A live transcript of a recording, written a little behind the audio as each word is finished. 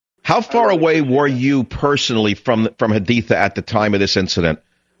How far away were you personally from Haditha at the time of this incident?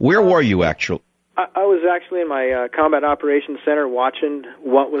 Where were you actually? I was actually in my combat operations center watching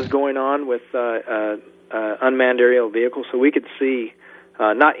what was going on with unmanned aerial vehicles, so we could see,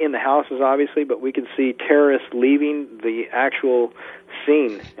 not in the houses obviously, but we could see terrorists leaving the actual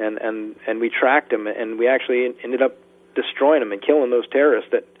scene, and we tracked them, and we actually ended up destroying them and killing those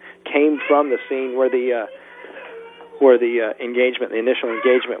terrorists that came from the scene where the engagement, the initial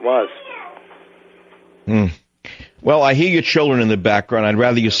engagement was. Well, I hear your children in the background. I'd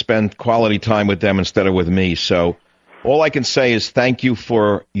rather you spend quality time with them instead of with me. So all I can say is thank you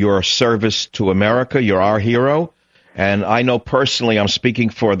for your service to America. You're our hero. And I know personally I'm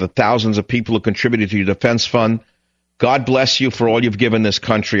speaking for the thousands of people who contributed to your defense fund. God bless you for all you've given this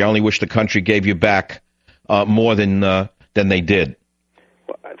country. I only wish the country gave you back more than they did.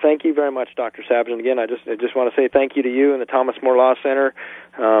 Well, thank you very much, Dr. Savage. And again, I just want to say thank you to you and the Thomas More Law Center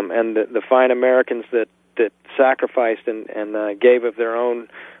and the fine Americans that sacrificed and gave of their own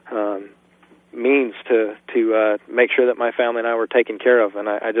means to make sure that my family and I were taken care of. And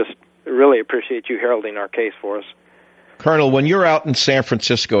I just really appreciate you heralding our case for us. Colonel, when you're out in San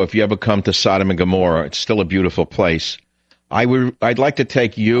Francisco, if you ever come to Sodom and Gomorrah, it's still a beautiful place. I'd like to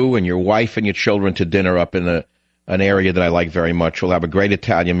take you and your wife and your children to dinner up in an area that I like very much. We'll have a great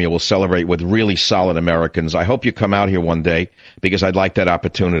Italian meal. We'll celebrate with really solid Americans. I hope you come out here one day because I'd like that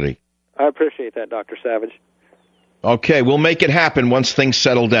opportunity. I appreciate that, Dr. Savage. Okay, we'll make it happen once things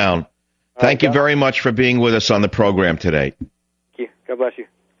settle down. Thank you very much for being with us on the program today. Thank you. God bless you.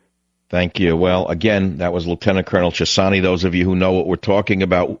 Thank you. Well, again, that was Lieutenant Colonel Chessani. Those of you who know what we're talking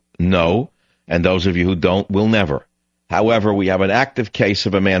about know, and those of you who don't will never. However, we have an active case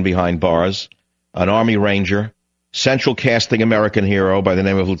of a man behind bars, an Army Ranger, Central Casting American hero by the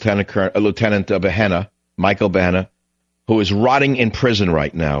name of Lieutenant Behena, Michael Behena, who is rotting in prison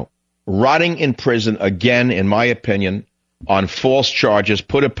right now. Rotting in prison again, in my opinion, on false charges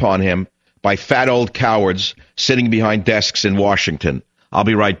put upon him by fat old cowards sitting behind desks in Washington. I'll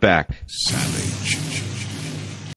be right back.